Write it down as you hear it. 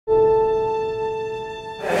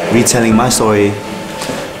retelling my story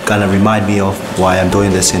kind of remind me of why I'm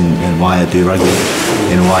doing this and why I do rugby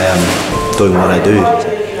and why I'm doing what I do.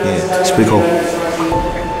 Yeah, it's pretty cool.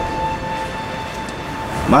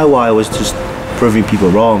 My why was just proving people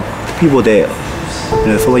wrong. People that,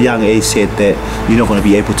 from a young age said that you're not going to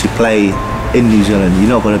be able to play in New Zealand, you're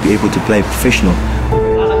not going to be able to play professional.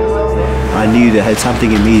 I knew that I had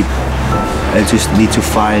something in me and just need to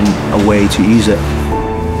find a way to use it.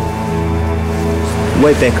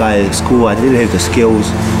 Way back at school, I didn't have the skills.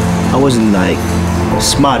 I wasn't like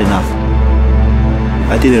smart enough.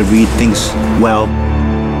 I didn't read things well.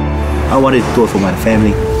 I wanted to do it for my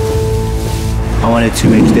family. I wanted to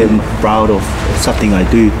make them proud of something I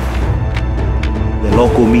do. The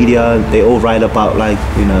local media, they all write about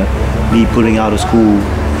me putting out of school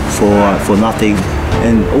for nothing.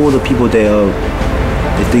 And all the people there,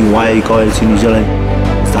 they think, why are you going to New Zealand?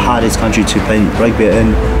 It's the hardest country to play rugby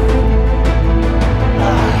in.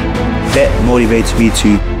 That motivates me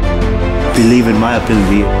to believe in my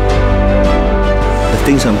ability, the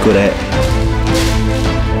things I'm good at,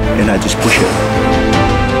 and I just push it.